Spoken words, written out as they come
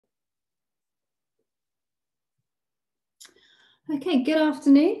Okay, good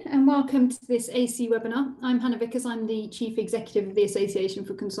afternoon and welcome to this AC webinar. I'm Hannah Vickers, I'm the Chief Executive of the Association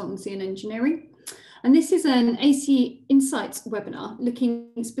for Consultancy and Engineering. And this is an AC Insights webinar looking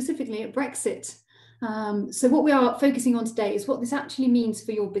specifically at Brexit. So what we are focusing on today is what this actually means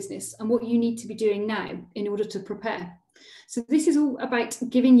for your business and what you need to be doing now in order to prepare. So this is all about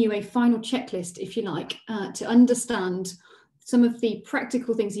giving you a final checklist, if you like, to understand some of the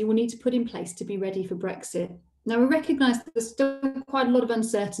practical things you will need to put in place to be ready for Brexit. Now, we recognise that there's still quite a lot of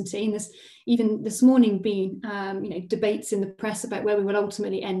uncertainty, and there's even this morning been debates in the press about where we will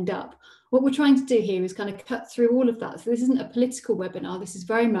ultimately end up. What we're trying to do here is kind of cut through all of that. So this isn't a political webinar. This is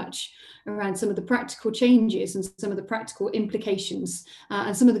very much around some of the practical changes and some of the practical implications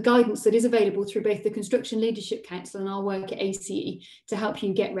and some of the guidance that is available through both the Construction Leadership Council and our work at ACE to help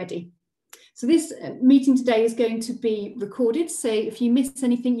you get ready. So this meeting today is going to be recorded. So if you miss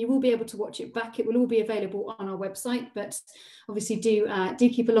anything, you will be able to watch it back. It will all be available on our website, but obviously do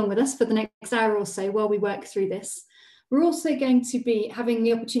keep along with us for the next hour or so while we work through this. We're also going to be having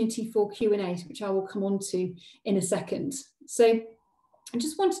the opportunity for Q&A, which I will come on to in a second. So I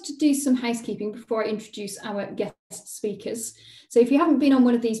just wanted to do some housekeeping before I introduce our guest speakers. So if you haven't been on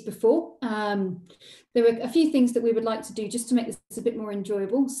one of these before, there are a few things that we would like to do just to make this a bit more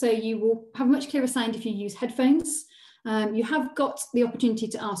enjoyable. So you will have much clearer sound if you use headphones. You have got the opportunity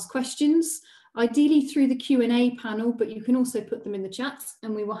to ask questions, ideally through the Q&A panel, but you can also put them in the chat,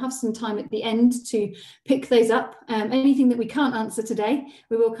 and we will have some time at the end to pick those up. Anything that we can't answer today,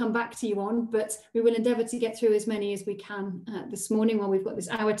 we will come back to you on, but we will endeavour to get through as many as we can this morning while we've got this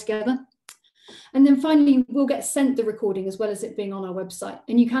hour together. And then finally, we'll get sent the recording as well as it being on our website,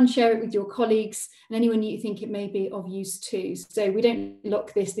 and you can share it with your colleagues and anyone you think it may be of use to. So we don't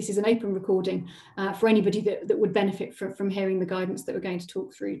lock this. This is an open recording for anybody that would benefit from hearing the guidance that we're going to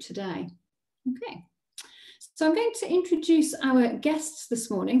talk through today. Okay, so I'm going to introduce our guests this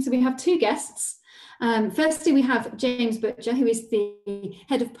morning. So we have two guests. Firstly, we have James Butcher, who is the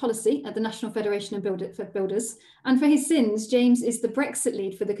Head of Policy at the National Federation of Builders. And for his sins, James is the Brexit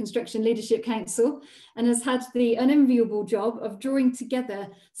lead for the Construction Leadership Council and has had the unenviable job of drawing together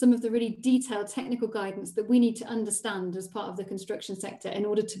some of the really detailed technical guidance that we need to understand as part of the construction sector in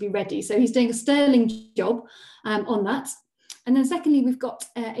order to be ready. So he's doing a sterling job on that. And then secondly, we've got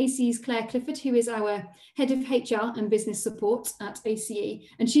ACE's Claire Clifford, who is our Head of HR and Business Support at ACE.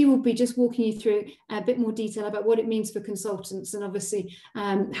 And she will be just walking you through a bit more detail about what it means for consultants and obviously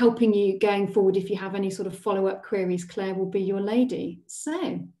helping you going forward if you have any sort of follow-up queries. Claire will be your lady. So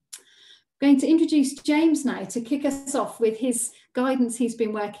I'm going to introduce James now to kick us off with his guidance he's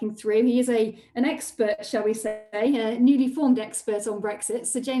been working through. He is an expert, shall we say, a newly formed expert on Brexit.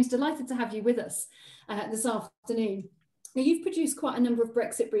 So James, delighted to have you with us this afternoon. Now, you've produced quite a number of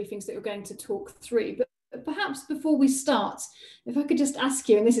Brexit briefings that we're going to talk through, but perhaps before we start, if I could just ask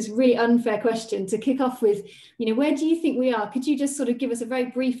you, and this is a really unfair question, to kick off with, where do you think we are? Could you just sort of give us a very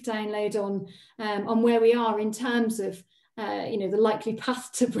brief download on where we are in terms of, the likely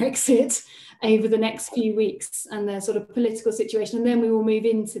path to Brexit over the next few weeks and the sort of political situation, and then we will move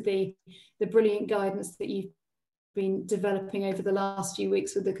into the brilliant guidance that you've been developing over the last few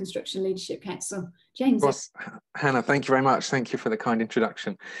weeks with the Construction Leadership Council. James. Of course, Hannah, thank you very much. Thank you for the kind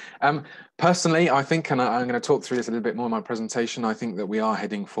introduction. Personally, I think, and I'm going to talk through this a little bit more in my presentation, I think that we are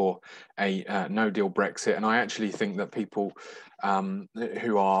heading for a no-deal Brexit. And I actually think that people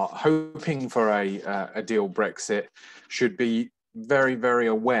who are hoping for a deal Brexit should be very, very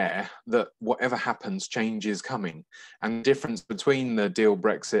aware that whatever happens, change is coming. And the difference between the deal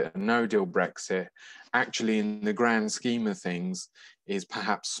Brexit and no deal Brexit actually in the grand scheme of things is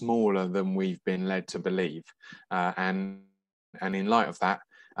perhaps smaller than we've been led to believe. And in light of that,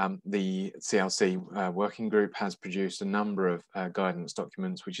 the CLC working group has produced a number of guidance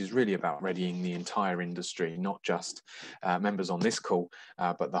documents, which is really about readying the entire industry, not just members on this call,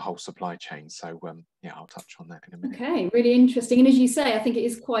 but the whole supply chain. So yeah, I'll touch on that in a minute. Okay, really interesting. And as you say, I think it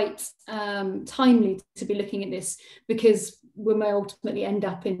is quite timely to be looking at this because we may ultimately end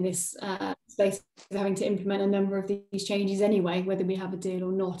up in this space of having to implement a number of these changes anyway, whether we have a deal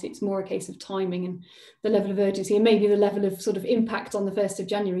or not. It's more a case of timing and the level of urgency and maybe the level of sort of impact on the 1st of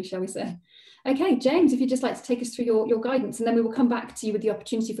January, shall we say. Okay, James, if you'd just like to take us through your guidance, and then we will come back to you with the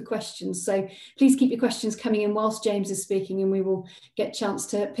opportunity for questions. So please keep your questions coming in whilst James is speaking, and we will get a chance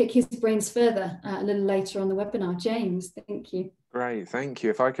to pick his brains further a little later on the webinar. James, thank you. Great, thank you.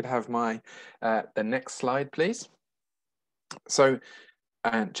 If I could have my the next slide, please. So,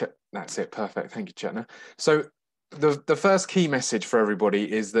 and that's it, perfect. Thank you, Chetna. So the first key message for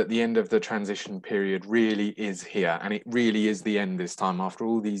everybody is that the end of the transition period really is here, and it really is the end this time after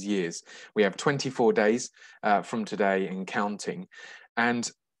all these years. We have 24 days from today and counting, and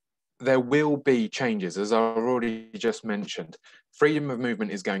there will be changes, as I've already just mentioned. Freedom of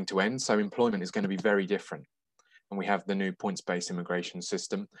movement is going to end, so employment is going to be very different. And we have the new points-based immigration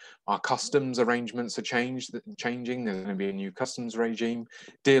system. Our customs arrangements are changing. There's going to be a new customs regime,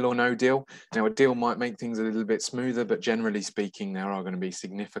 deal or no deal. Now, a deal might make things a little bit smoother, but generally speaking, there are going to be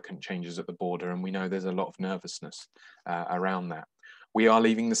significant changes at the border, and we know there's a lot of nervousness around that. We are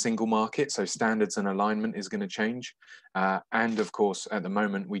leaving the single market, so standards and alignment is going to change. And of course, at the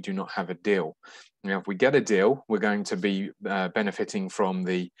moment, we do not have a deal. Now, if we get a deal, we're going to be benefiting from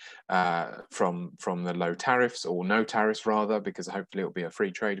the low tariffs, or no tariffs rather, because hopefully it'll be a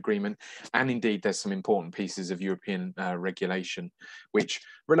free trade agreement. And indeed, there's some important pieces of European regulation which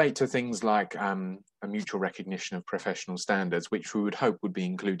relate to things like a mutual recognition of professional standards, which we would hope would be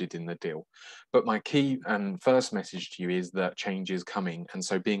included in the deal. But my key and first message to you is that change is coming. And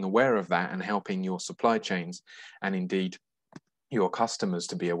so being aware of that and helping your supply chains and indeed your customers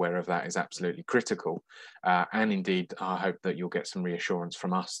to be aware of that is absolutely critical. And indeed, I hope that you'll get some reassurance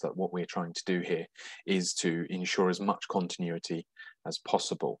from us that what we're trying to do here is to ensure as much continuity as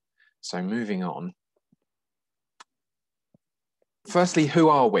possible. So moving on. Firstly, who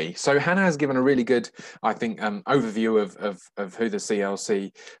are we? So Hannah has given a really good, I think, overview of who the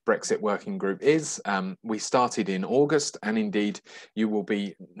CLC Brexit Working Group is. We started in August, and indeed you will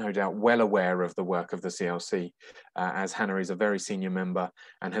be no doubt well aware of the work of the CLC, as Hannah is a very senior member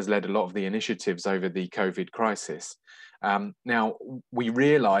and has led a lot of the initiatives over the COVID crisis. Now, we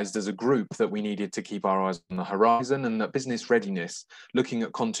realised as a group that we needed to keep our eyes on the horizon, and that business readiness, looking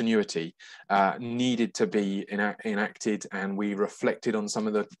at continuity, needed to be enacted, and we reflected on some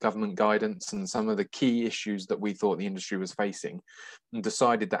of the government guidance and some of the key issues that we thought the industry was facing, and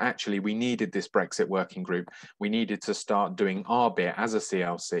decided that actually we needed this Brexit working group. We needed to start doing our bit as a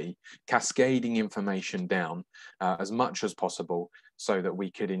CLC, cascading information down as much as possible, so that we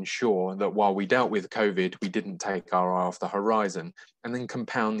could ensure that while we dealt with COVID, we didn't take our eye off the horizon and then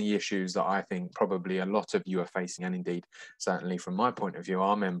compound the issues that I think probably a lot of you are facing, and indeed, certainly from my point of view,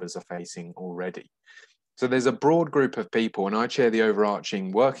 our members are facing already. So there's a broad group of people, and I chair the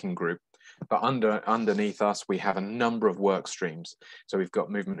overarching working group, but underneath us, we have a number of work streams. So we've got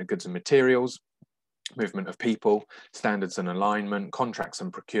movement of goods and materials, movement of people, standards and alignment, contracts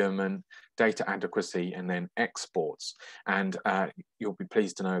and procurement, data adequacy, and then exports. And you'll be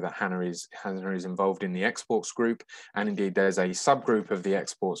pleased to know that Hannah is involved in the exports group, and indeed there's a subgroup of the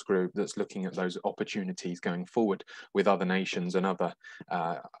exports group that's looking at those opportunities going forward with other nations and other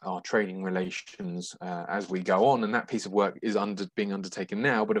our trading relations as we go on. And that piece of work is being undertaken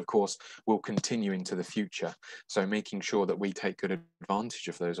now, but of course will continue into the future. So making sure that we take good advantage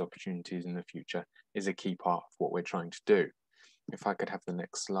of those opportunities in the future is a key part of what we're trying to do. If I could have the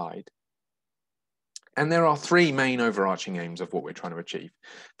next slide. And there are three main overarching aims of what we're trying to achieve.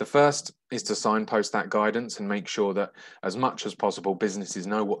 The first is to signpost that guidance and make sure that as much as possible businesses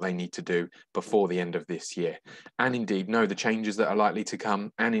know what they need to do before the end of this year, and indeed know the changes that are likely to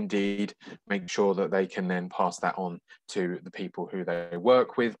come, and indeed make sure that they can then pass that on to the people who they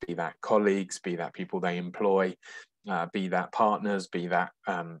work with, be that colleagues, be that people they employ, be that partners, be that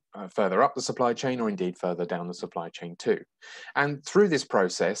further up the supply chain, or indeed further down the supply chain too. And through this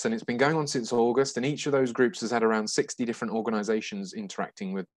process, and it's been going on since August, and each of those groups has had around 60 different organisations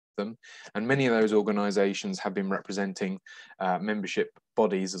interacting with them, and many of those organisations have been representing membership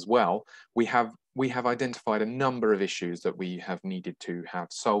bodies as well. We have identified a number of issues that we have needed to have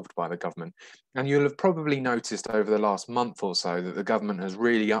solved by the government. And you'll have probably noticed over the last month or so that the government has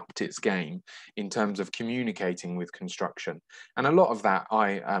really upped its game in terms of communicating with construction. And a lot of that,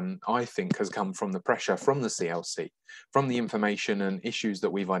 I think, has come from the pressure from the CLC, from the information and issues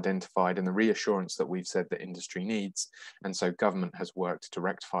that we've identified and the reassurance that we've said that industry needs. And so government has worked to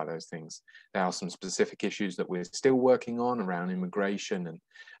rectify those things. There are some specific issues that we're still working on around immigration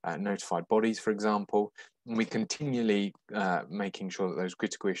and notified bodies, for example. And we continually making sure that those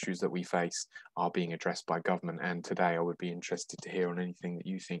critical issues that we face are being addressed by government. And today I would be interested to hear on anything that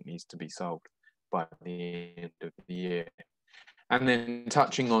you think needs to be solved by the end of the year. And then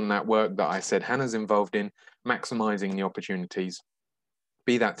touching on that work that I said Hannah's involved in, maximising the opportunities,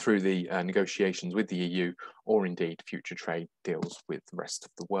 be that through the negotiations with the EU or indeed future trade deals with the rest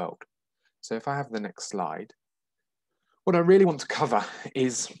of the world. So if I have the next slide. What I really want to cover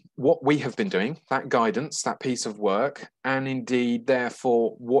is what we have been doing, that guidance, that piece of work, and indeed,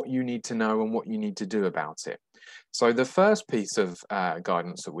 therefore, what you need to know and what you need to do about it. So the first piece of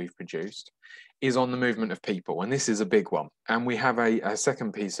guidance that we've produced is on the movement of people, and this is a big one. And we have a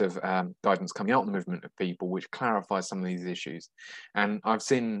second piece of guidance coming out on the movement of people, which clarifies some of these issues. And I've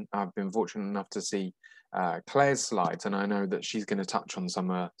been fortunate enough to see Claire's slides, and I know that she's going to touch on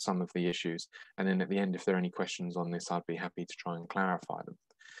some of the issues. And then at the end, if there are any questions on this, I'd be happy to try and clarify them.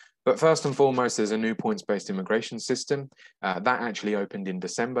 But first and foremost, there's a new points-based immigration system that actually opened in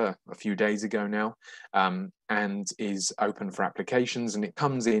December, a few days ago now, and is open for applications, and it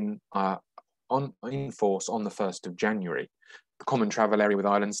comes in force on the 1st of January. The common travel area with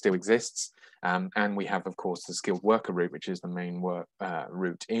Ireland still exists, and we have, of course, the skilled worker route, which is the main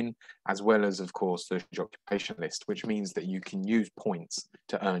route in, as well as, of course, the occupation list, which means that you can use points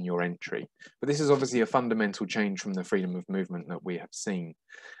to earn your entry. But this is obviously a fundamental change from the freedom of movement that we have seen.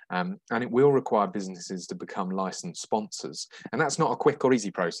 And it will require businesses to become licensed sponsors. And that's not a quick or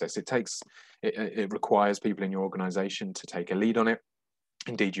easy process. It requires people in your organization to take a lead on it.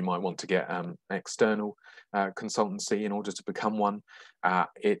 Indeed, you might want to get external consultancy in order to become one.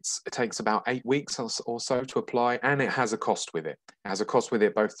 It takes about 8 weeks or so to apply, and it has a cost with it. It has a cost with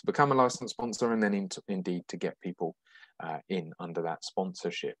it both to become a licensed sponsor and then indeed to get people in under that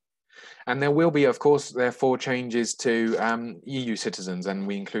sponsorship. And there will be, of course, therefore, changes to EU citizens, and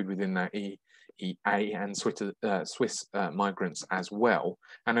we include within that EEA and Swiss migrants as well.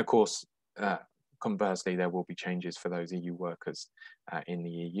 And of course, conversely, there will be changes for those EU workers in the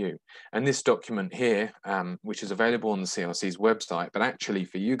EU. And this document here, which is available on the CRC's website, but actually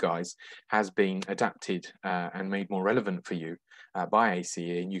for you guys, has been adapted and made more relevant for you by ACE,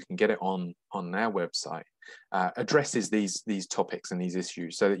 and you can get it on their website, addresses these topics and these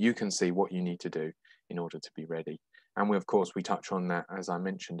issues so that you can see what you need to do in order to be ready. And we, of course, we touch on that, as I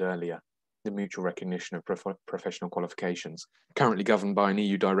mentioned earlier, the mutual recognition of professional qualifications, currently governed by an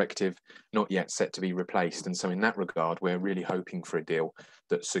EU directive, not yet set to be replaced. And so in that regard, we're really hoping for a deal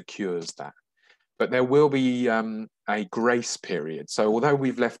that secures that. But there will be a grace period. So although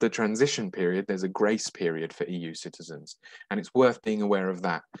we've left the transition period, there's a grace period for EU citizens. And it's worth being aware of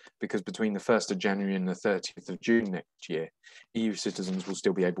that, because between the 1st of January and the 30th of June next year, EU citizens will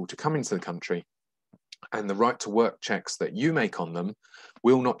still be able to come into the country, and the right to work checks that you make on them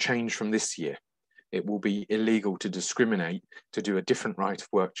will not change from this year. It will be illegal to discriminate, to do a different right of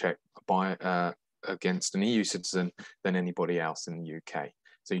work check against an EU citizen than anybody else in the UK.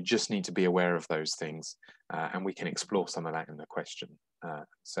 So you just need to be aware of those things, and we can explore some of that in the question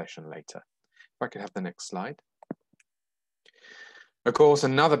session later. If I could have the next slide. Of course,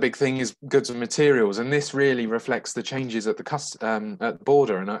 another big thing is goods and materials, and this really reflects the changes at the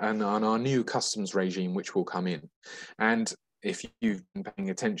border and on our new customs regime, which will come in. And if you've been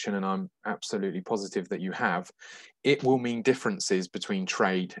paying attention, and I'm absolutely positive that you have, it will mean differences between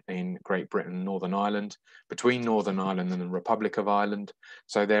trade in Great Britain and Northern Ireland, between Northern Ireland and the Republic of Ireland.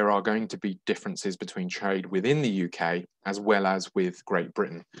 So there are going to be differences between trade within the UK, as well as with Great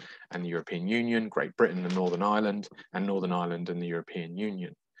Britain and the European Union, Great Britain and Northern Ireland and the European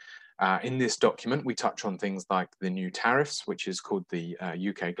Union. In this document, we touch on things like the new tariffs, which is called the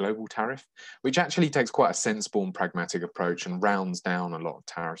UK Global Tariff, which actually takes quite a sensible and pragmatic approach and rounds down a lot of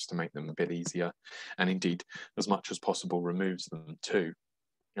tariffs to make them a bit easier, and indeed, as much as possible, removes them too.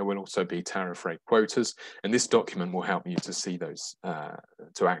 There will also be tariff rate quotas, and this document will help you to see those,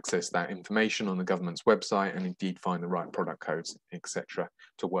 to access that information on the government's website, and indeed find the right product codes, etc.,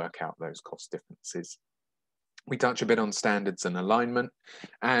 to work out those cost differences. We touch a bit on standards and alignment,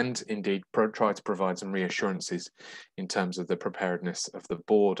 and indeed try to provide some reassurances in terms of the preparedness of the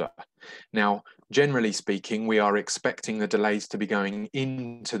border. Now, generally speaking, we are expecting the delays to be going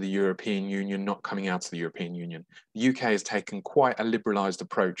into the European Union, not coming out of the European Union. The UK has taken quite a liberalised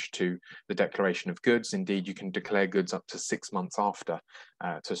approach to the declaration of goods. Indeed, you can declare goods up to 6 months after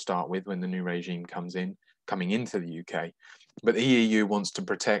to start with, when the new regime coming into the UK. But the EU wants to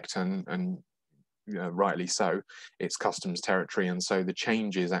protect and rightly so, its customs territory, and so the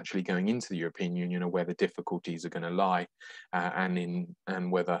changes actually going into the European Union are where the difficulties are going to lie, and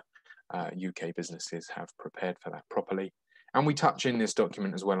whether UK businesses have prepared for that properly. And we touch in this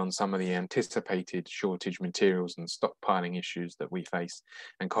document as well on some of the anticipated shortage materials and stockpiling issues that we face,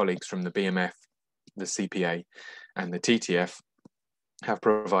 and colleagues from the BMF, the CPA and the TTF have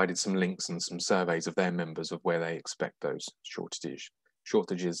provided some links and some surveys of their members of where they expect those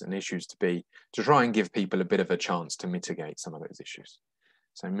shortages and issues to be, to try and give people a bit of a chance to mitigate some of those issues.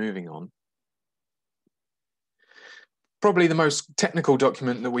 So moving on. Probably the most technical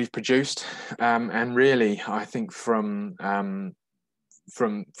document that we've produced, and really I think from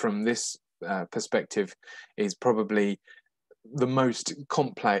this perspective is probably the most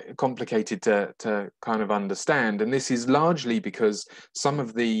complicated to kind of understand, and this is largely because some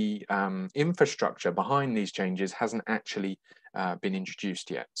of the infrastructure behind these changes hasn't actually been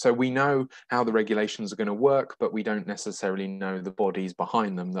introduced yet. So we know how the regulations are going to work, but we don't necessarily know the bodies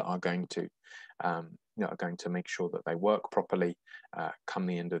behind them that are going to make sure that they work properly come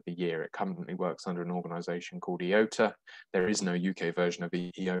the end of the year. It currently works under an organisation called EOTA. There is no UK version of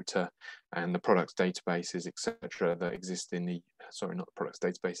EOTA, and the products databases, etc., that exist in the not the products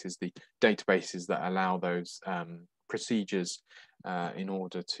databases, the databases that allow those procedures in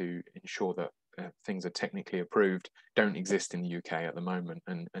order to ensure that things are technically approved, don't exist in the UK at the moment,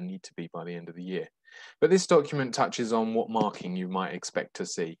 and need to be by the end of the year. But this document touches on what marking you might expect to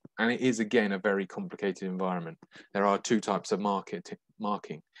see, and it is again a very complicated environment. There are two types of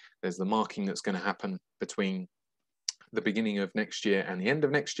marking. There's the marking that's going to happen between the beginning of next year and the end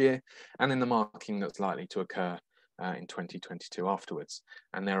of next year, and then the marking that's likely to occur in 2022 afterwards.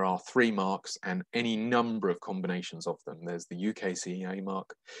 And there are 3 marks and any number of combinations of them. There's the UK CEA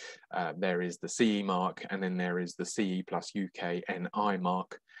mark, there is the CE mark, and then there is the CE plus UK NI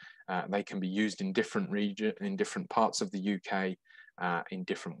mark. They can be used in different parts of the UK in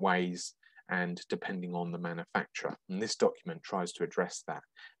different ways, and depending on the manufacturer. And this document tries to address that.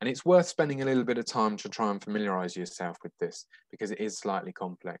 And it's worth spending a little bit of time to try and familiarize yourself with this, because it is slightly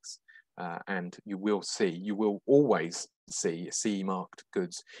complex. And you will always see CE marked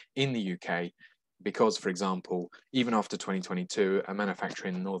goods in the UK, because, for example, even after 2022, a manufacturer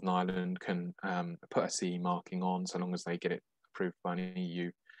in Northern Ireland can put a CE marking on so long as they get it approved by an EU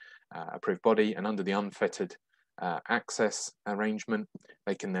approved body, and under the unfettered access arrangement,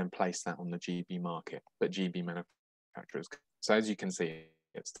 they can then place that on the GB market, but GB manufacturers. So as you can see,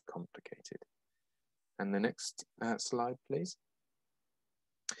 it's complicated. And the next slide, please.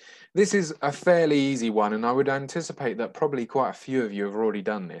 This is a fairly easy one, and I would anticipate that probably quite a few of you have already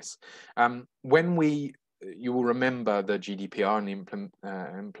done this. You will remember the GDPR and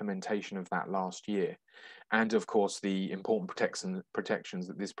the implementation of that last year, and of course the important protections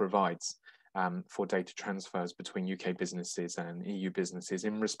that this provides for data transfers between UK businesses and EU businesses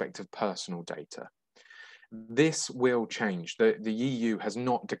in respect of personal data. This will change. The EU has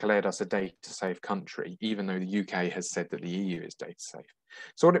not declared us a data safe country, even though the UK has said that the EU is data safe.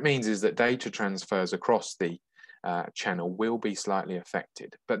 So what it means is that data transfers across the channel will be slightly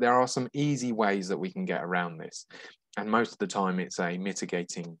affected, but there are some easy ways that we can get around this. And most of the time it's a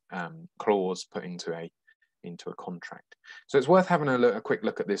mitigating clause put into a contract. So it's worth having a quick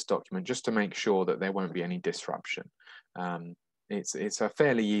look at this document just to make sure that there won't be any disruption. It's a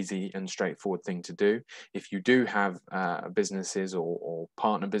fairly easy and straightforward thing to do. If you do have businesses or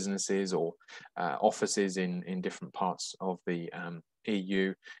partner businesses or offices in different parts of the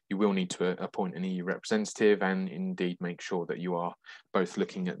EU, you will need to appoint an EU representative, and indeed make sure that you are both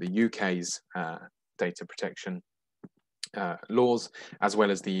looking at the UK's data protection laws as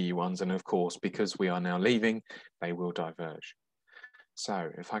well as the EU ones, and of course, because we are now leaving, they will diverge. So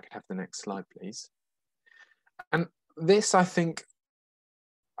if I could have the next slide, please. And this, I think,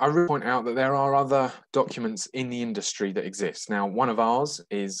 I really point out that there are other documents in the industry that exist. Now, one of ours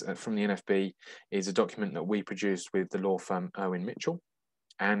is from the NFB, is a document that we produced with the law firm Irwin Mitchell,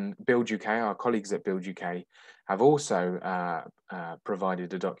 and Build UK, our colleagues at Build UK, have also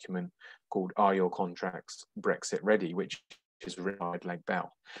provided a document called Are Your Contracts Brexit Ready, which is written by Leg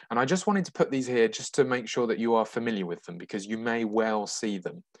Bell. And I just wanted to put these here just to make sure that you are familiar with them, because you may well see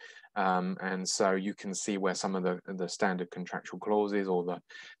them. And so you can see where some of the standard contractual clauses or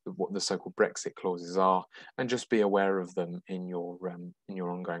what the so-called Brexit clauses are, and just be aware of them in your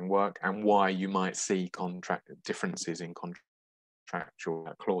ongoing work, and why you might see differences in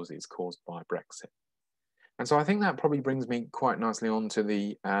contractual clauses caused by Brexit. And so I think that probably brings me quite nicely onto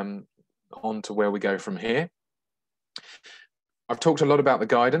where we go from here. I've talked a lot about the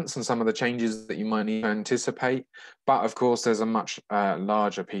guidance and some of the changes that you might need to anticipate, but of course there's a much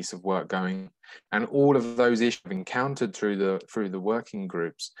larger piece of work going, and all of those issues encountered through the working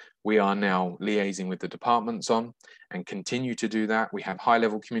groups, we are now liaising with the departments on, and continue to do that. We have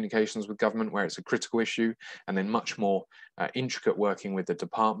high-level communications with government where it's a critical issue, and then much more intricate working with the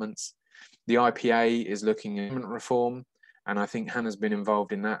departments. The IPA is looking at reform, and I think Hannah's been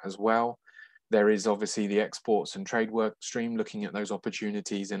involved in that as well. There is obviously the exports and trade work stream, looking at those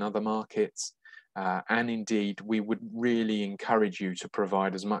opportunities in other markets. And indeed, we would really encourage you to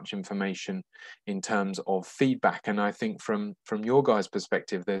provide as much information in terms of feedback. And I think from your guys'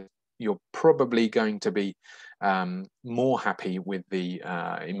 perspective, that you're probably going to be more happy with the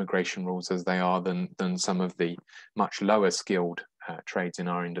immigration rules as they are than some of the much lower skilled trades in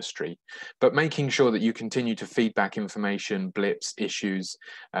our industry, but making sure that you continue to feed back information, blips, issues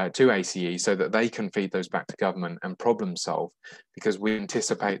to ACE so that they can feed those back to government and problem solve, because we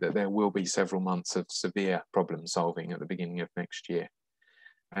anticipate that there will be several months of severe problem solving at the beginning of next year.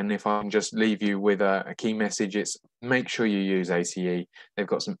 And if I can just leave you with a key message, it's make sure you use ACE. They've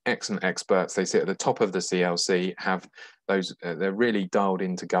got some excellent experts. They sit at the top of the CLC, have those, they're really dialed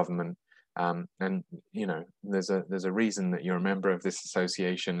into government. And you know, there's a reason that you're a member of this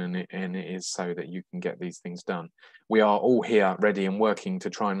association, and it is so that you can get these things done. We are all here ready and working to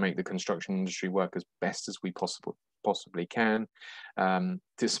try and make the construction industry work as best as we possibly can,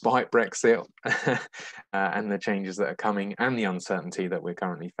 despite Brexit and the changes that are coming and the uncertainty that we're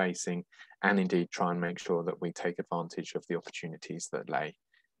currently facing, and indeed try and make sure that we take advantage of the opportunities that lay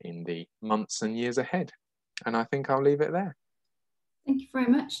in the months and years ahead. And I think I'll leave it there. Thank you very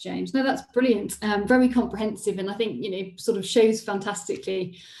much, James. No, that's brilliant. Very comprehensive, and I think, you know, sort of shows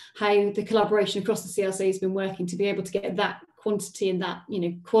fantastically how the collaboration across the CLC has been working to be able to get that quantity and that, you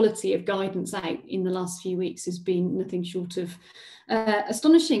know, quality of guidance out in the last few weeks has been nothing short of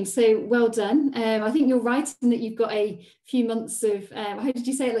astonishing. So well done. I think you're right in that you've got a few months of, how did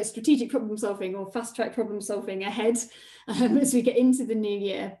you say it, like strategic problem solving or fast track problem solving ahead as we get into the new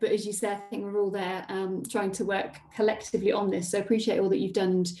year. But as you said, I think we're all there trying to work collectively on this. So I appreciate all that you've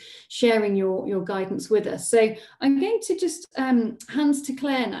done and sharing your guidance with us. So I'm going to just hand to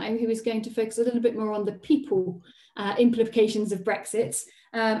Claire now, who is going to focus a little bit more on the people implications of Brexit.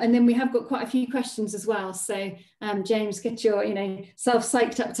 And then we have got quite a few questions as well. So James, get your self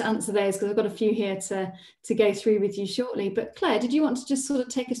psyched up to answer those, because I've got a few here to go through with you shortly. But Claire, did you want to just sort of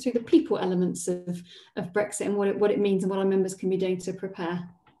take us through the people elements of Brexit and what it means and what our members can be doing to prepare?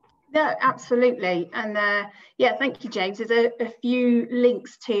 No, absolutely. And yeah, thank you, James. There's a few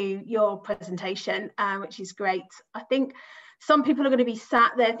links to your presentation, which is great. I think some people are going to be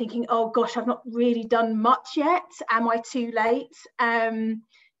sat there thinking, oh gosh, I've not really done much yet. Am I too late?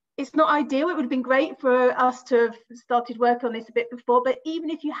 It's not ideal. It would have been great for us to have started work on this a bit before, but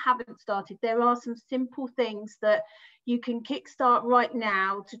even if you haven't started, there are some simple things that you can kickstart right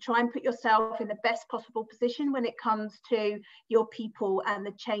now to try and put yourself in the best possible position when it comes to your people and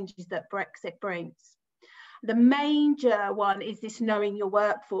the changes that Brexit brings. The major one is this knowing your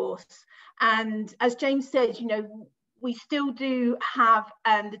workforce. And as James said, we still do have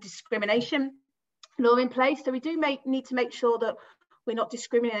the discrimination law in place. So we do need to make sure that we're not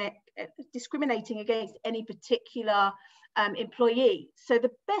discriminating against any particular employee. So the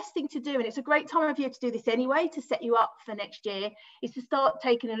best thing to do, and it's a great time of year to do this anyway, to set you up for next year, is to start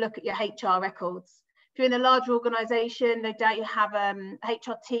taking a look at your HR records. If you're in a larger organisation, no doubt you have a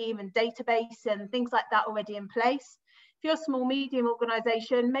HR team and database and things like that already in place. If you're a small, medium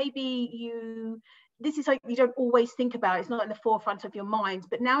organisation, maybe this is something you don't always think about. It's not in the forefront of your mind,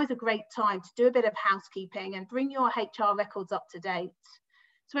 but now is a great time to do a bit of housekeeping and bring your HR records up to date.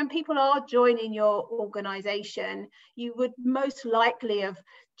 So when people are joining your organisation, you would most likely have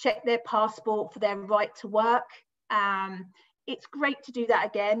checked their passport for their right to work. It's great to do that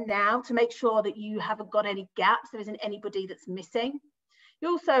again now to make sure that you haven't got any gaps, there isn't anybody that's missing.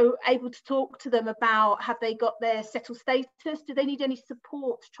 You're also able to talk to them about, have they got their settled status? Do they need any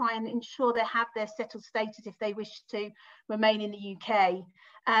support to try and ensure they have their settled status if they wish to remain in the UK?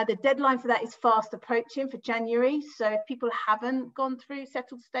 The deadline for that is fast approaching for January. So if people haven't gone through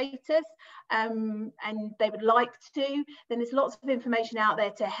settled status and they would like to, then there's lots of information out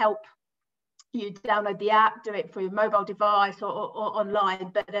there to help you download the app, do it through a mobile device or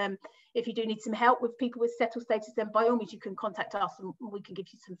online. But if you do need some help with people with settled status, then by all means you can contact us and we can give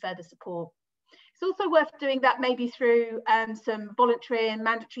you some further support. It's also worth doing that maybe through some voluntary and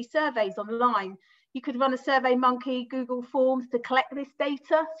mandatory surveys online. You could run a Survey Monkey, Google Forms to collect this data.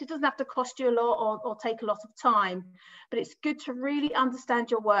 So it doesn't have to cost you a lot or take a lot of time, but it's good to really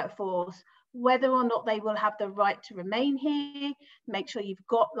understand your workforce, whether or not they will have the right to remain here. Make sure you've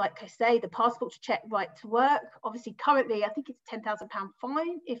got, like I say, the passport to check right to work. Obviously, currently, I think it's £10,000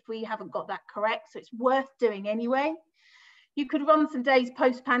 fine if we haven't got that correct. So it's worth doing anyway. You could run some days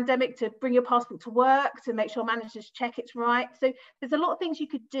post-pandemic to bring your passport to work, to make sure managers check it's right. So there's a lot of things you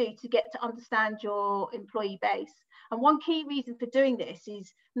could do to get to understand your employee base. And one key reason for doing this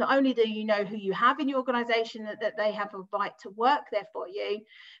is not only do you know who you have in your organisation, that they have a right to work there for you,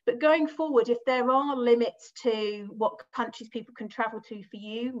 but going forward, if there are limits to what countries people can travel to for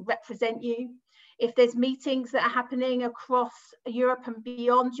you, represent you, if there's meetings that are happening across Europe and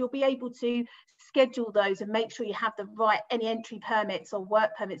beyond, you'll be able to schedule those and make sure you have the right, any entry permits or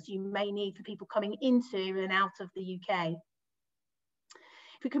work permits you may need for people coming into and out of the UK.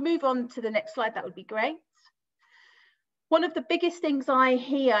 If we can move on to the next slide, that would be great. One of the biggest things I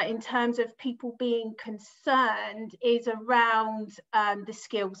hear in terms of people being concerned is around the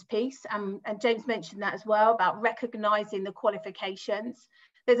skills piece. And James mentioned that as well, about recognising the qualifications.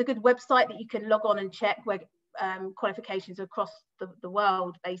 There's a good website that you can log on and check where qualifications across the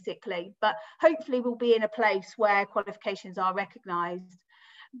world, basically. But hopefully we'll be in a place where qualifications are recognised.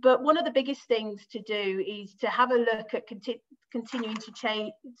 But one of the biggest things to do is to have a look at continuing to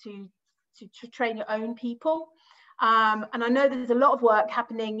train your own people. And I know there's a lot of work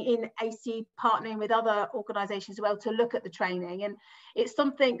happening in AC, partnering with other organisations as well to look at the training. And it's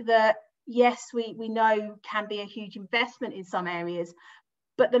something that, yes, we know can be a huge investment in some areas,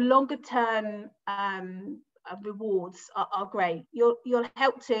 but the longer term rewards are great. You'll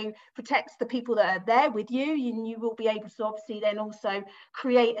help to protect the people that are there with you, and you will be able to obviously then also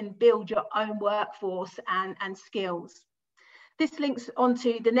create and build your own workforce and skills. This links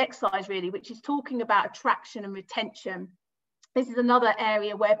onto the next slide really, which is talking about attraction and retention. This is another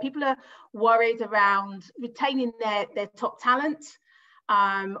area where people are worried around retaining their top talent,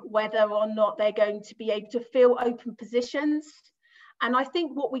 whether or not they're going to be able to fill open positions. And I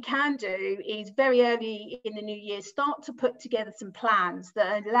think what we can do is very early in the new year, start to put together some plans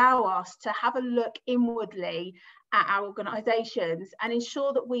that allow us to have a look inwardly at our organisations and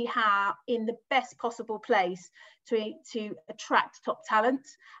ensure that we are in the best possible place to attract top talent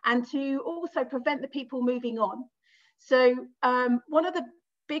and to also prevent the people moving on. So one of the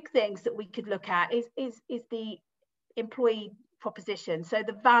big things that we could look at is the employee proposition. So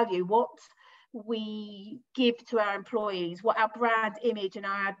the value, what we give to our employees, what our brand image and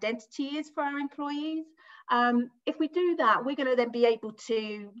our identity is for our employees. If we do that, we're going to then be able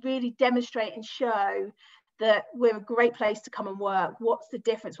to really demonstrate and show that we're a great place to come and work. What's the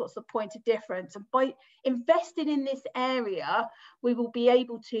difference? What's the point of difference? And by investing in this area, we will be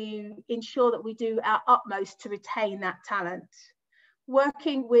able to ensure that we do our utmost to retain that talent.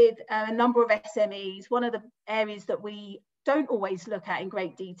 Working with a number of SMEs, one of the areas that we don't always look at in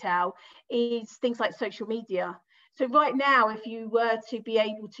great detail is things like social media. So right now, if you were to be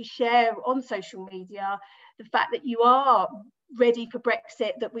able to share on social media the fact that you are ready for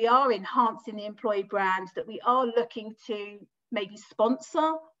Brexit, that we are enhancing the employee brand, that we are looking to maybe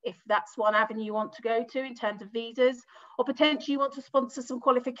sponsor, if that's one avenue you want to go to in terms of visas, or potentially you want to sponsor some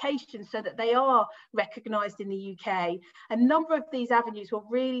qualifications so that they are recognised in the UK. A number of these avenues will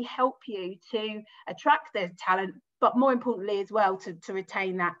really help you to attract their talent, but more importantly as well to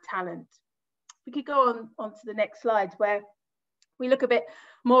retain that talent. We could go on to the next slide where we look a bit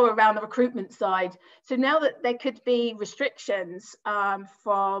more around the recruitment side. So now that there could be restrictions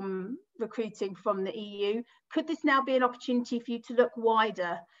from recruiting from the EU, could this now be an opportunity for you to look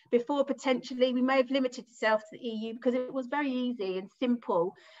wider? Before, potentially, we may have limited ourselves to the EU because it was very easy and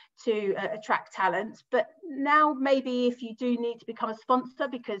simple to attract talent. But now maybe if you do need to become a sponsor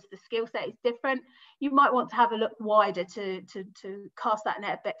because the skill set is different, you might want to have a look wider to cast that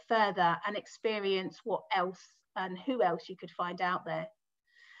net a bit further and experience what else and who else you could find out there.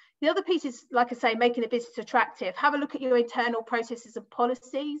 The other piece is, like I say, making a business attractive. Have a look at your internal processes and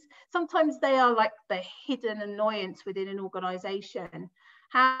policies. Sometimes they are like the hidden annoyance within an organisation.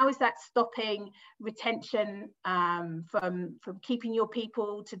 How is that stopping retention from keeping your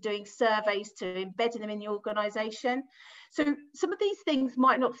people, to doing surveys, to embedding them in your organisation? So some of these things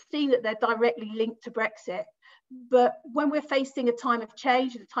might not seem that they're directly linked to Brexit, but when we're facing a time of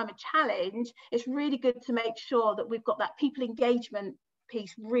change, a time of challenge, it's really good to make sure that we've got that people engagement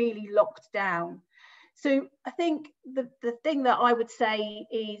piece really locked down. So I think the thing that I would say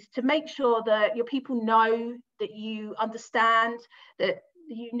is to make sure that your people know that you understand, that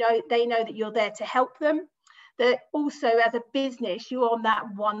they know that you're there to help them, that also as a business you're on that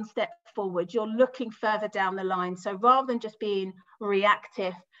one step forward, you're looking further down the line. So rather than just being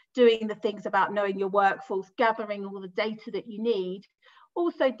reactive, doing the things about knowing your workforce, gathering all the data that you need,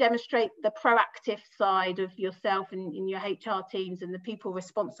 also demonstrate the proactive side of yourself and in your HR teams and the people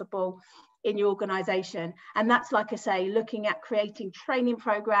responsible in your organisation. And that's, like I say, looking at creating training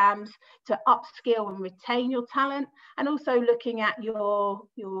programs to upskill and retain your talent, and also looking at your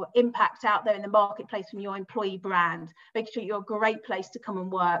impact out there in the marketplace from your employee brand, making sure you're a great place to come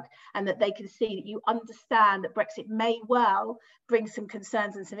and work and that they can see that you understand that Brexit may well bring some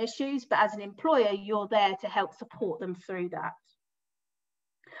concerns and some issues, but as an employer, you're there to help support them through that.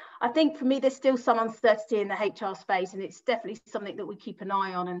 I think for me, there's still some uncertainty in the HR space, and it's definitely something that we keep an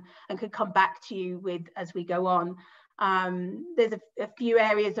eye on and could come back to you with as we go on. There's a few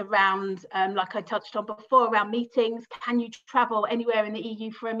areas around, like I touched on before, around meetings. Can you travel anywhere in the EU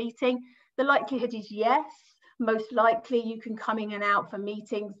for a meeting? The likelihood is yes. Most likely you can come in and out for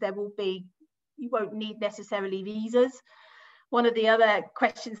meetings. You won't need necessarily visas. one of the other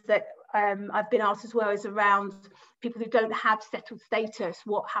questions that I've been asked as well is around people who don't have settled status.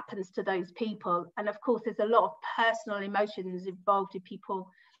 What happens to those people? And of course, there's a lot of personal emotions involved with people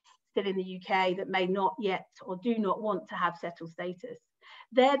still in the UK that may not yet or do not want to have settled status.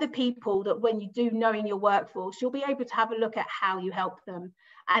 They're the people that when you do know in your workforce, you'll be able to have a look at how you help them.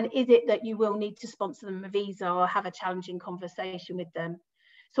 And is it that you will need to sponsor them a visa or have a challenging conversation with them?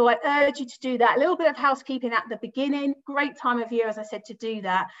 So I urge you to do that. A little bit of housekeeping at the beginning, great time of year, as I said, to do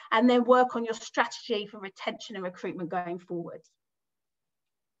that, and then work on your strategy for retention and recruitment going forward.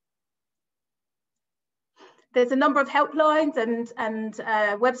 There's a number of helplines and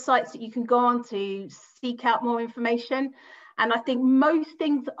websites that you can go on to seek out more information. And I think most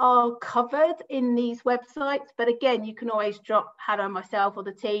things are covered in these websites. But again, you can always drop Hannah, myself, or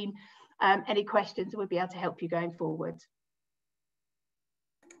the team any questions, and we'll be able to help you going forward.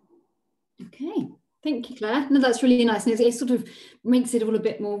 Okay, thank you, Claire. No, that's really nice. And it sort of makes it all a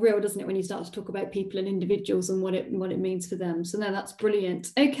bit more real, doesn't it, when you start to talk about people and individuals and what it means for them. So no, that's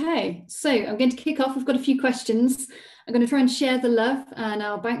brilliant. Okay, so I'm going to kick off. We've got a few questions. I'm going to try and share the love, and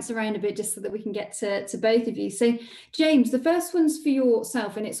I'll bounce around a bit just so that we can get to both of you. So James, the first one's for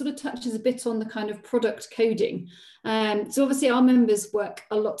yourself, and it sort of touches a bit on the kind of product coding. So obviously our members work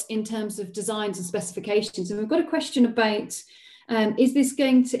a lot in terms of designs and specifications, and we've got a question about is this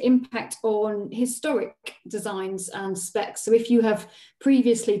going to impact on historic designs and specs? So if you have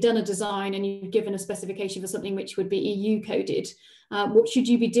previously done a design and you've given a specification for something which would be EU coded, what should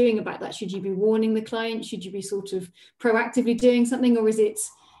you be doing about that? Should you be warning the client? Should you be sort of proactively doing something? Or is it,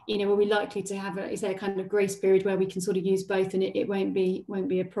 you know, are we likely to have is there a kind of grace period where we can sort of use both and it won't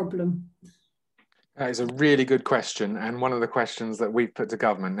be a problem? That is a really good question, and one of the questions that we've put to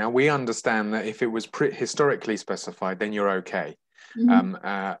government. Now, we understand that if it was historically specified, then you're okay.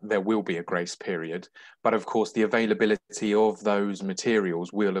 Mm-hmm. There will be a grace period, but of course the availability of those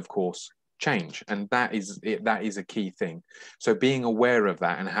materials will of course change, and that is a key thing. So being aware of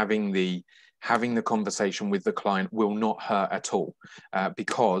that and having the conversation with the client will not hurt at all,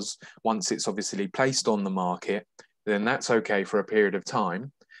 because once it's obviously placed on the market, then that's okay for a period of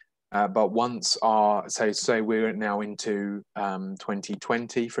time. But once say we're now into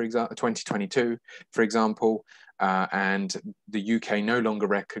 2020, for example, 2022, for example, and the UK no longer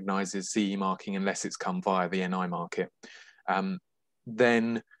recognises CE marking unless it's come via the NI market,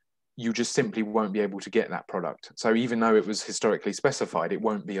 then you just simply won't be able to get that product. So even though it was historically specified, it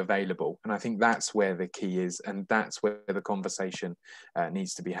won't be available. And I think that's where the key is, and that's where the conversation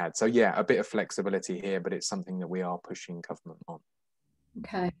needs to be had. So yeah, a bit of flexibility here, but it's something that we are pushing government on.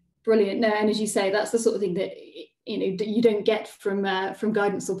 Okay. Brilliant. No, and as you say, that's the sort of thing that that you don't get from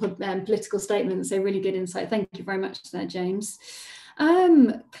guidance or political statements. So really good insight. Thank you very much there, James.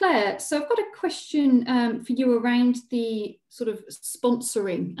 Claire, so I've got a question for you around the sort of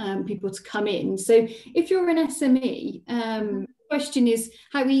sponsoring people to come in. So if you're an SME, question is,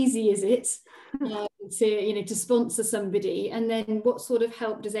 how easy is it to sponsor somebody, and then what sort of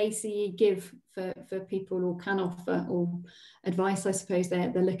help does ACE give for people, or can offer, or advice I suppose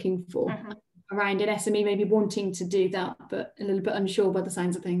they're looking for around an SME maybe wanting to do that but a little bit unsure by the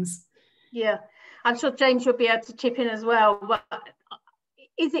sounds of things? Yeah, I'm sure James will be able to chip in as well. But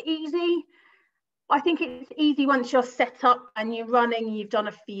is it easy? I think it's easy once you're set up and you're running, you've done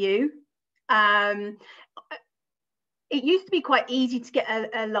a few. It used to be quite easy to get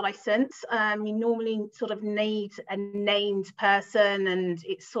a license. You normally sort of need a named person, and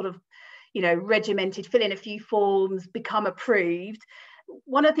it's sort of, regimented, fill in a few forms, become approved.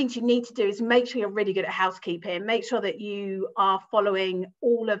 One of the things you need to do is make sure you're really good at housekeeping, make sure that you are following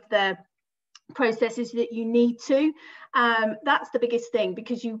all of the processes that you need to. That's the biggest thing,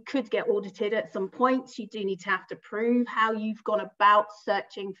 because you could get audited at some points. You do need to have to prove how you've gone about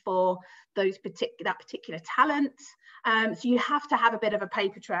searching for that particular talent. So you have to have a bit of a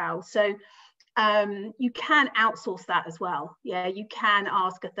paper trail. So you can outsource that as well. Yeah, you can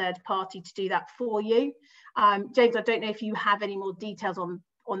ask a third party to do that for you. James, I don't know if you have any more details on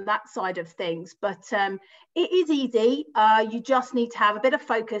that side of things, but it is easy. You just need to have a bit of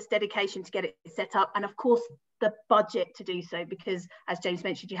focus, dedication to get it set up, and of course the budget to do so, because as James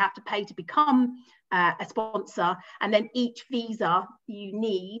mentioned, you have to pay to become a sponsor, and then each visa you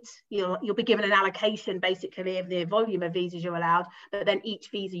need, you'll be given an allocation basically of the volume of visas you're allowed, but then each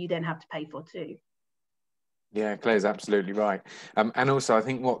visa you then have to pay for too. Yeah, Claire's absolutely right. And also, I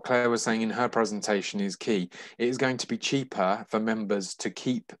think what Claire was saying in her presentation is key. It is going to be cheaper for members to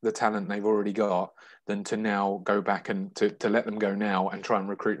keep the talent they've already got than to now go back and to let them go now and try and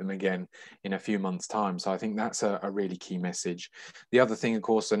recruit them again in a few months' time. So I think that's a really key message. The other thing, of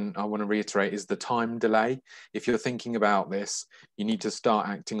course, and I want to reiterate, is the time delay. If you're thinking about this, you need to start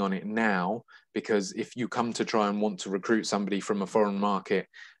acting on it now, because if you come to try and want to recruit somebody from a foreign market,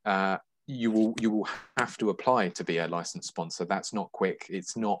 you will have to apply to be a licensed sponsor. That's not quick.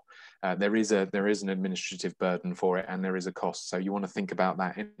 It's not. There is an administrative burden for it, and there is a cost. So you want to think about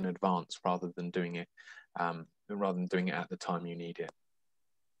that in advance rather than doing it at the time you need it.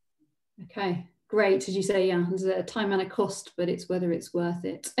 Okay, great. As you say, yeah, there's a time and a cost, but it's whether it's worth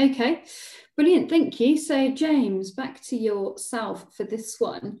it. Okay, brilliant. Thank you. So James, back to yourself for this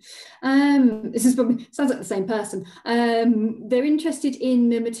one. This is probably sounds like the same person. They're interested in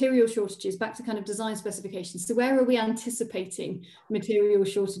the material shortages, back to kind of design specifications. So where are we anticipating material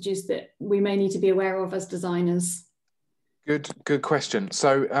shortages that we may need to be aware of as designers? Good question.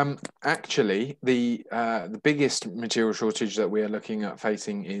 So actually, the biggest material shortage that we are looking at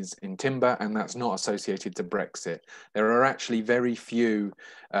facing is in timber, and that's not associated to Brexit. There are actually very few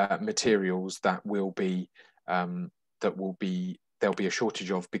materials that there'll be a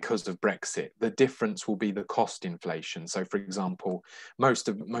shortage of because of Brexit. The difference will be the cost inflation. So, for example, most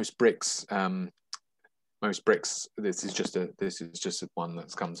bricks. Most bricks. This is just one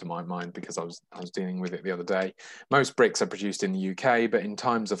that's come to my mind because I was dealing with it the other day. Most bricks are produced in the UK, but in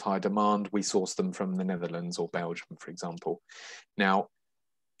times of high demand, we source them from the Netherlands or Belgium, for example. Now,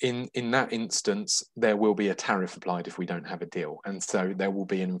 in that instance, there will be a tariff applied if we don't have a deal, and so there will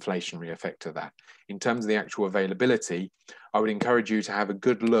be an inflationary effect to that. In terms of the actual availability, I would encourage you to have a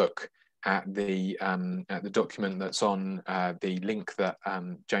good look at the document that's on the link that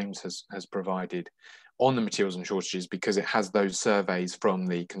James has provided on the materials and shortages, because it has those surveys from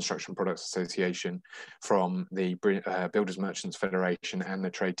the Construction Products Association, from the Builders Merchants Federation and the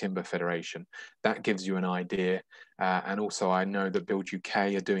Trade Timber Federation. That gives you an idea. And also I know that Build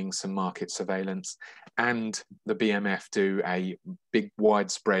UK are doing some market surveillance, and the BMF do a big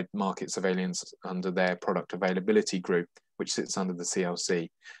widespread market surveillance under their product availability group, which sits under the CLC.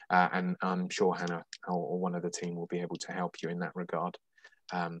 And I'm sure Hannah or one of the team will be able to help you in that regard.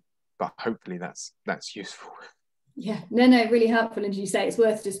 But hopefully that's useful. Yeah, no, really helpful. And as you say, it's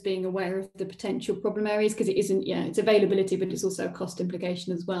worth just being aware of the potential problem areas, because it isn't, it's availability, but it's also a cost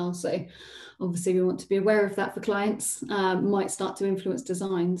implication as well. So obviously we want to be aware of that for clients. Might start to influence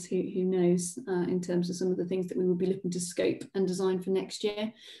designs, who knows, in terms of some of the things that we will be looking to scope and design for next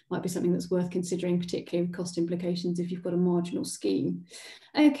year. Might be something that's worth considering, particularly with cost implications if you've got a marginal scheme.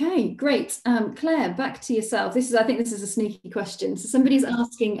 Okay, great. Claire, back to yourself. I think this is a sneaky question. So somebody's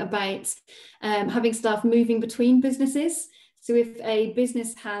asking about having staff moving between businesses. So if a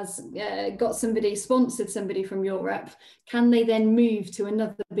business has sponsored somebody from Europe, can they then move to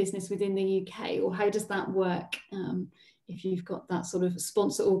another business within the UK, or how does that work? If you've got that sort of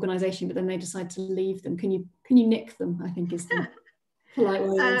sponsor organisation, but then they decide to leave them, can you nick them? I think is the polite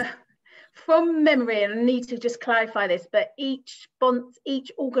way. From memory, and I need to just clarify this, but each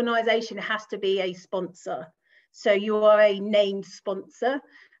organisation has to be a sponsor. So you are a named sponsor.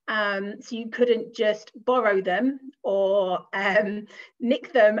 So you couldn't just borrow them or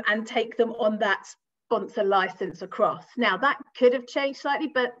nick them and take them on that sponsor license across. Now that could have changed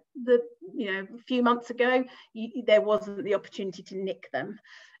slightly, but a few months ago there wasn't the opportunity to nick them.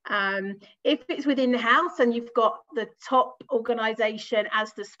 If it's within the house and you've got the top organisation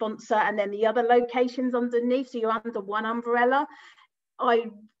as the sponsor and then the other locations underneath, so you're under one umbrella, I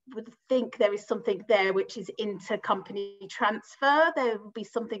would think there is something there which is intercompany transfer. There will be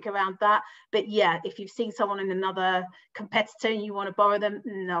something around that. But yeah, if you've seen someone in another competitor and you want to borrow them,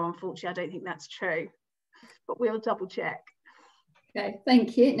 no, unfortunately, I don't think that's true. But we'll double check. Okay,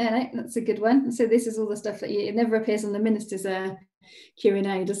 thank you. No, that's a good one. So this is all the stuff that it never appears on the minister's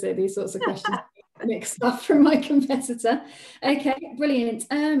Q&A, does it? These sorts of questions. Mixed up from my competitor. Okay, brilliant.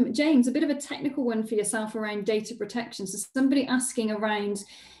 James, a bit of a technical one for yourself around data protection. So somebody asking around,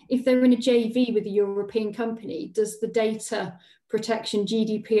 if they're in a JV with a European company, does the data protection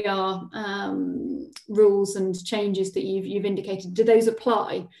GDPR rules and changes that you've indicated, do those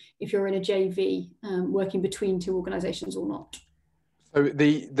apply if you're in a JV working between two organisations or not? So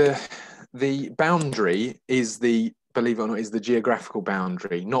the boundary is believe it or not, is the geographical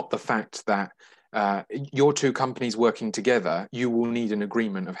boundary, not the fact that your two companies working together, you will need an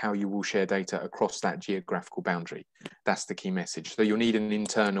agreement of how you will share data across that geographical boundary. That's the key message. So you'll need an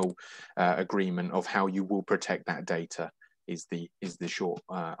internal agreement of how you will protect that data, is the short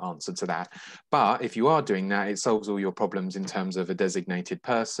answer to that. But if you are doing that, it solves all your problems in terms of a designated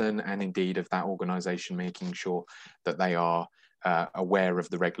person and indeed of that organisation making sure that they are aware of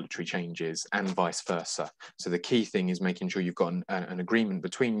the regulatory changes and vice versa. So the key thing is making sure you've got an agreement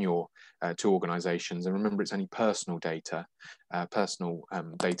between your two organisations, and remember it's only personal data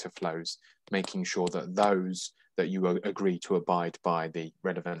flows, making sure that you agree to abide by the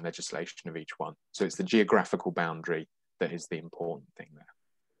relevant legislation of each one. So it's the geographical boundary that is the important thing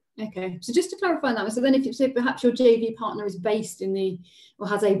there. Okay, so just to clarify that, so then if you say perhaps your JV partner is based or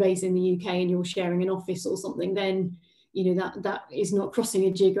has a base in the UK and you're sharing an office or something, then that is not crossing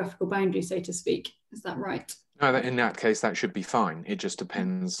a geographical boundary, so to speak. Is that right? No, in that case, that should be fine. It just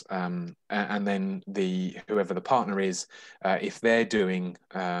depends. And then whoever the partner is, if they're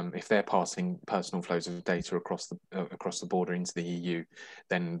passing personal flows of data across the border into the EU,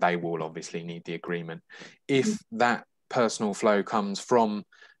 then they will obviously need the agreement. If that personal flow comes from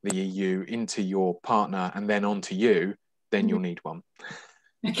the EU into your partner and then onto you, then you'll need one.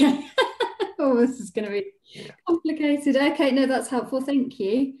 Okay. Oh, this is going to be complicated. Okay, no, that's helpful. Thank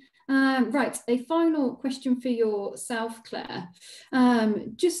you. Right, a final question for yourself, Claire.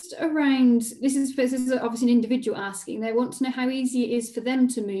 Just around, this is obviously an individual asking. They want to know how easy it is for them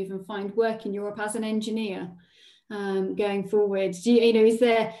to move and find work in Europe as an engineer going forward. Is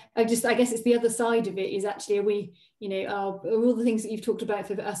there? I guess it's the other side of it. Is actually, are we? Are all the things that you've talked about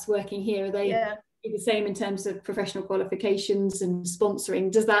for us working here? Are they? Yeah. The same in terms of professional qualifications and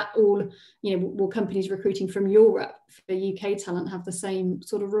sponsoring? Does that all, will companies recruiting from Europe for UK talent have the same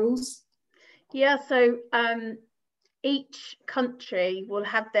sort of rules? Yeah, so each country will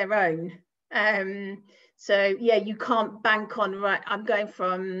have their own. So yeah, you can't bank on, right, I'm going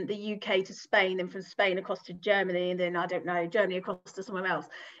from the UK to Spain and from Spain across to Germany and then, I don't know, Germany across to somewhere else.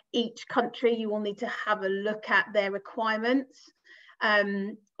 Each country, you will need to have a look at their requirements.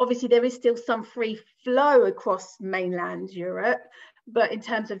 Obviously, there is still some free flow across mainland Europe, but in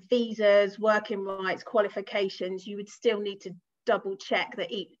terms of visas, working rights, qualifications, you would still need to double check that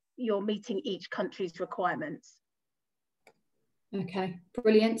you're meeting each country's requirements. Okay,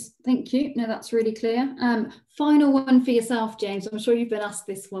 brilliant. Thank you. No, that's really clear. Final one for yourself, James. I'm sure you've been asked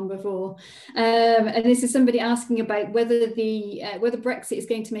this one before. And this is somebody asking about whether Brexit is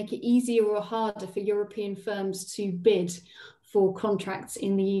going to make it easier or harder for European firms to bid for contracts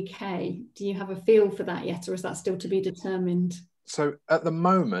in the UK. Do you have a feel for that yet, or is that still to be determined? So at the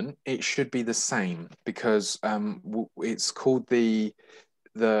moment, it should be the same because it's called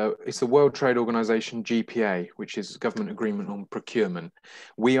it's the World Trade Organization, GPA, which is Government Agreement on Procurement.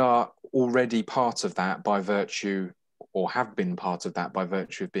 We are already part of that by virtue, or have been part of that by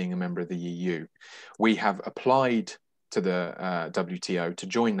virtue of being a member of the EU. We have applied to the WTO to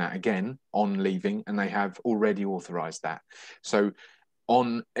join that again on leaving, and they have already authorized that. So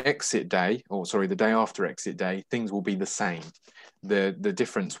on exit day, the day after exit day, things will be the same. The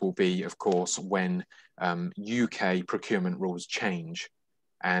difference will be, of course, when UK procurement rules change,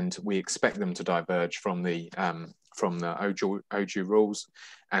 and we expect them to diverge from the OJU rules,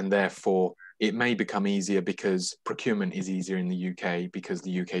 and therefore it may become easier because procurement is easier in the UK because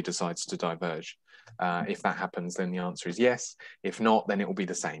the UK decides to diverge. If that happens, then the answer is yes. If not, then it will be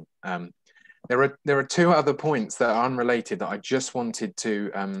the same. There are two other points that are unrelated that I just wanted to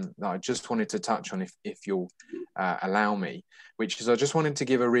touch on, if you'll allow me. Which is, I just wanted to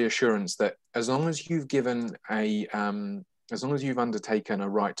give a reassurance that as long as you've undertaken a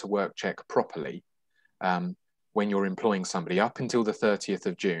right to work check properly, when you're employing somebody up until the 30th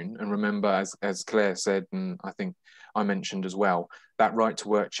of June, and remember, as Claire said, and I think I mentioned as well, that right to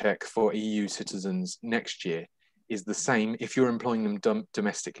work check for EU citizens next year is the same if you're employing them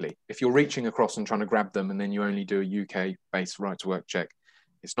domestically. If you're reaching across and trying to grab them and then you only do a UK-based right to work check,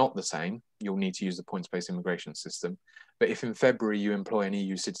 it's not the same. You'll need to use the points-based immigration system. But if in February you employ an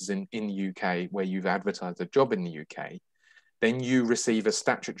EU citizen in the UK where you've advertised a job in the UK, then you receive a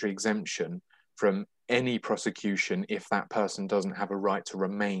statutory exemption from any prosecution if that person doesn't have a right to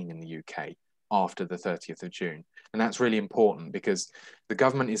remain in the UK after the 30th of June. And that's really important because the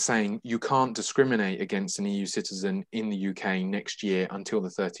government is saying you can't discriminate against an EU citizen in the UK next year until the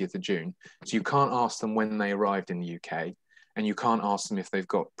 30th of June. So you can't ask them when they arrived in the UK, and you can't ask them if they've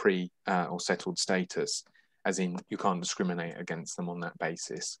got or settled status, as in you can't discriminate against them on that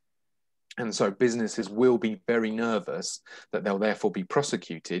basis. And so businesses will be very nervous that they'll therefore be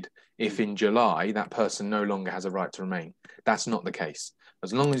prosecuted if in July that person no longer has a right to remain. That's not the case.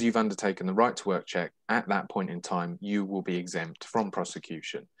 As long as you've undertaken the right to work check at that point in time, you will be exempt from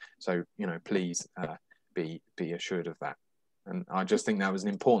prosecution. So, please be assured of that. And I just think that was an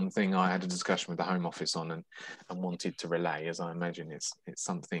important thing I had a discussion with the Home Office on and wanted to relay, as I imagine it's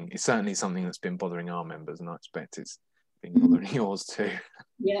certainly something that's been bothering our members, and I expect it's been bothering yours too.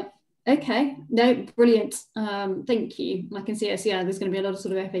 Yeah. Okay, no, brilliant. Thank you. I can see yes, yeah, there's going to be a lot of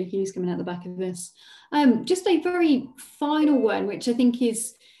sort of FAQs coming out the back of this. Just a very final one, which I think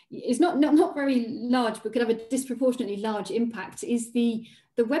is not very large, but could have a disproportionately large impact, is the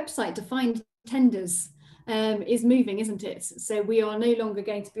website to find tenders is moving, isn't it? So we are no longer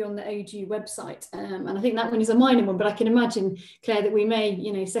going to be on the OG website, and I think that one is a minor one, but I can imagine, Claire, that we may,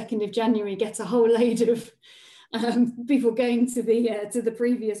 2nd of January, get a whole load of people going to the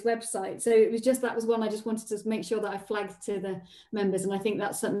previous website. So it was just, that was one I just wanted to make sure that I flagged to the members, and I think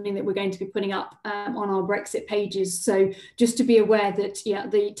that's something that we're going to be putting up on our Brexit pages. So just to be aware that, yeah,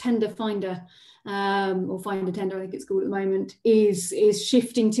 the tender finder or find a tender, I think it's called at the moment, is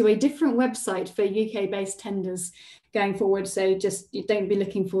shifting to a different website for UK-based tenders going forward. So just don't be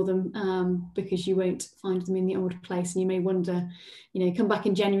looking for them because you won't find them in the old place, and you may wonder, come back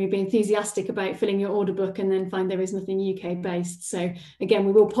in January, be enthusiastic about filling your order book and then find there is nothing UK based. So again,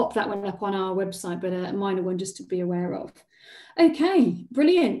 we will pop that one up on our website, but a minor one just to be aware of. Okay,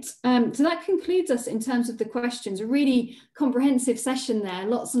 brilliant. So that concludes us in terms of the questions. A really comprehensive session there,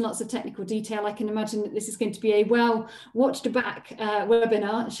 lots and lots of technical detail. I can imagine that this is going to be a well watched back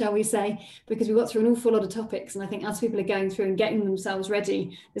webinar, shall we say, because we got through an awful lot of topics, and I think as people are going through and getting themselves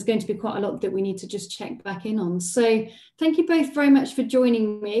ready, there's going to be quite a lot that we need to just check back in on. So thank you both very much for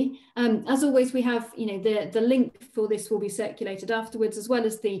joining me. As always, we have, the link for this will be circulated afterwards, as well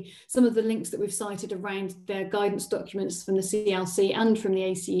as some of the links that we've cited around the guidance documents from the CLC and from the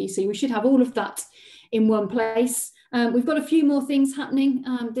ACE. So we should have all of that in one place. We've got a few more things happening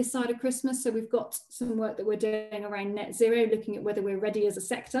this side of Christmas. So we've got some work that we're doing around net zero, looking at whether we're ready as a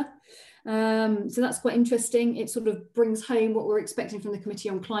sector. So that's quite interesting. It sort of brings home what we're expecting from the Committee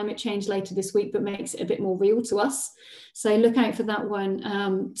on Climate Change later this week, but makes it a bit more real to us. So look out for that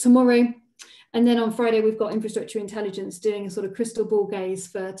one tomorrow. And then on Friday, we've got Infrastructure Intelligence doing a sort of crystal ball gaze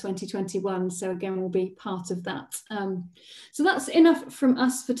for 2021. So again, we'll be part of that. So that's enough from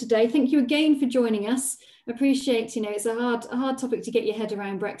us for today. Thank you again for joining us. Appreciate, it's a hard topic to get your head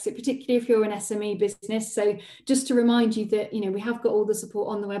around Brexit, particularly if you're an SME business. So just to remind you that, we have got all the support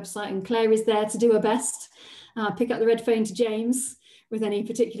on the website, and Claire is there to do her best. Pick up the red phone to James with any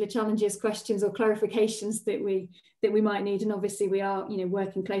particular challenges, questions, or clarifications that we might need. And obviously we are,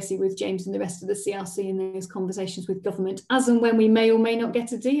 working closely with James and the rest of the CLC in those conversations with government as and when we may or may not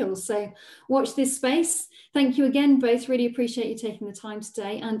get a deal. So watch this space. Thank you again, both. Really appreciate you taking the time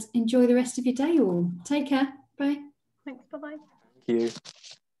today, and enjoy the rest of your day all. Take care. Bye. Thanks. Bye-bye. Thank you.